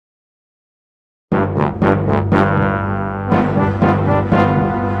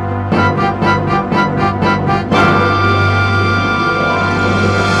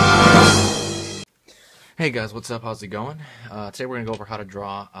Hey guys, what's up? How's it going? Today we're gonna go over how to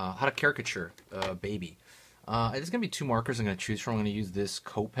draw, how to caricature a baby. There's gonna be two markers I'm gonna choose from. I'm gonna use this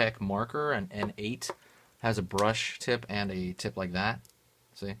Copic marker, and N8 has a brush tip and a tip like that.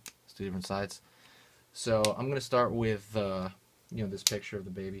 See, it's two different sides. So I'm gonna start with, this picture of the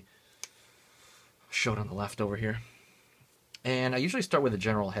baby. Show it on the left over here. And I usually start with a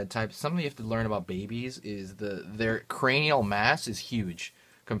general head type. Something you have to learn about babies is their cranial mass is huge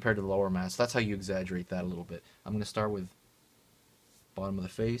compared to the lower mass. That's how you exaggerate that a little bit. I'm going to start with bottom of the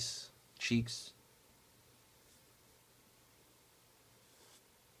face, cheeks.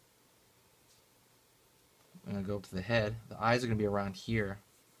 I'm going to go up to the head. The eyes are going to be around here.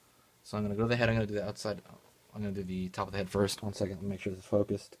 So I'm going to go to the head. I'm going to do the outside. I'm going to do the top of the head first. 1 second. Let me make sure it's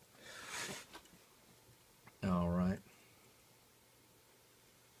focused. All right.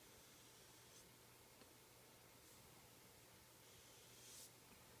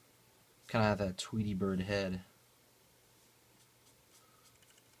 Kind of have that Tweety bird head.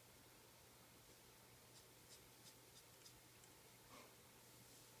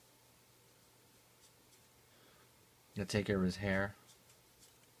 Gonna take care of his hair.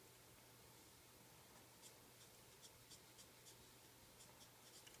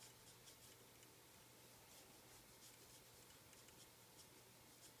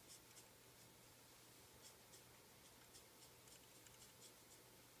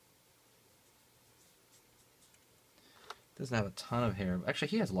 Doesn't have a ton of hair. Actually,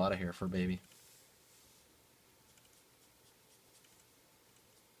 he has a lot of hair for a baby.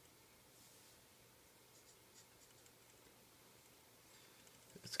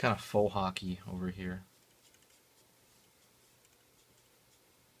 It's kind of faux hockey over here.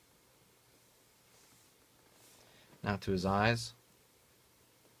 Now to his eyes.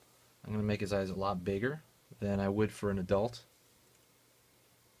 I'm going to make his eyes a lot bigger than I would for an adult.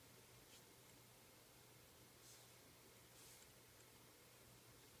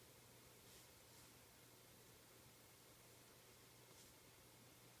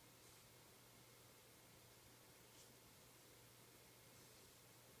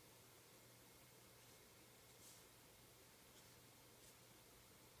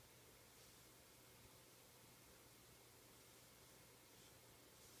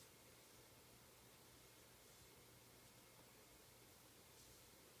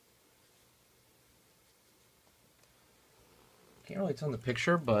 Can't really tell in the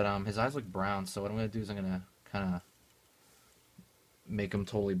picture, but his eyes look brown, so what I'm going to do is I'm going to kind of make them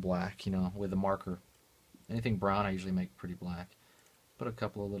totally black, with a marker. Anything brown I usually make pretty black. Put a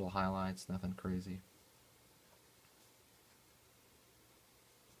couple of little highlights, nothing crazy.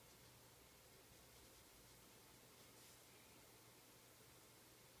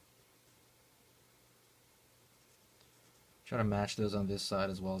 Try to match those on this side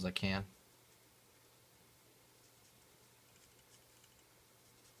as well as I can.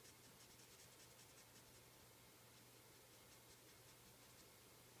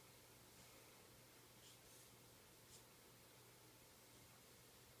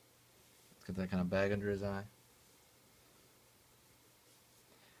 Get that kind of bag under his eye.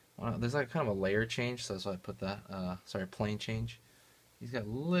 Well, there's like kind of a layer change, so that's why I put that. Sorry, plane change. He's got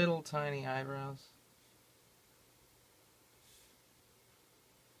little tiny eyebrows.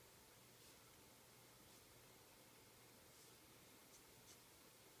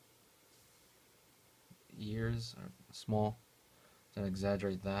 Ears are small. So I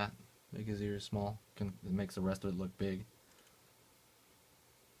exaggerate that. Make his ears small. It makes the rest of it look big.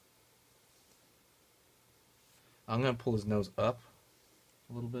 I'm going to pull his nose up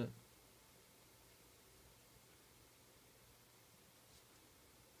a little bit.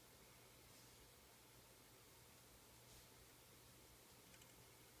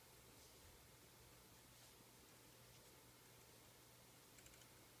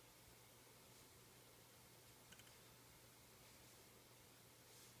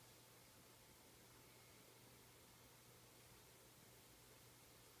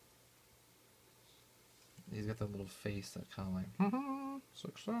 He's got that little face that kind of like,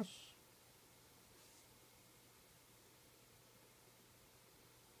 success.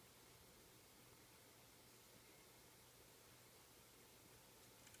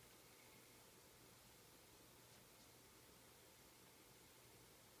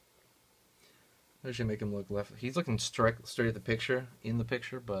 I should make him look left. He's looking straight at the picture, in the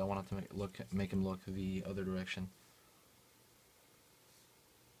picture, but I wanted to make him look the other direction.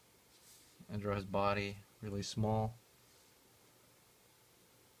 And draw his body really small.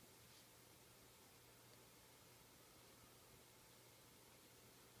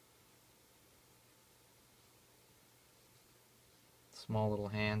 Small little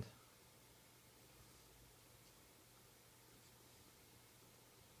hand.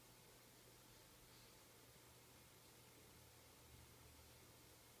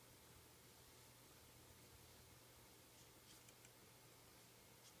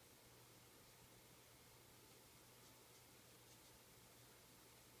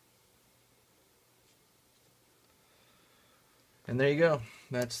 And there you go.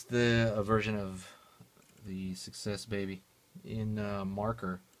 That's the version of the Success Baby in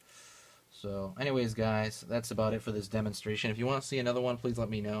marker. So anyways, guys, that's about it for this demonstration. If you want to see another one, please let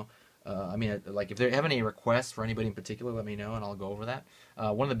me know. I mean, like, if they have any requests for anybody in particular, let me know, and I'll go over that.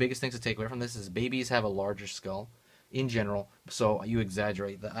 One of the biggest things to take away from this is babies have a larger skull in general, so you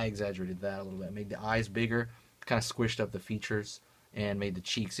exaggerate. I exaggerated that a little bit. Made the eyes bigger, kind of squished up the features, and made the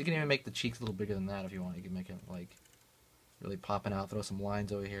cheeks. You can even make the cheeks a little bigger than that if you want. You can make it, like, really popping out. Throw some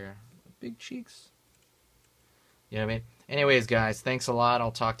lines over here. Big cheeks. You know what I mean? Anyways, guys, thanks a lot.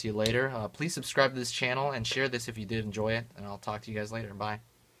 I'll talk to you later. Please subscribe to this channel and share this if you did enjoy it, and I'll talk to you guys later. Bye.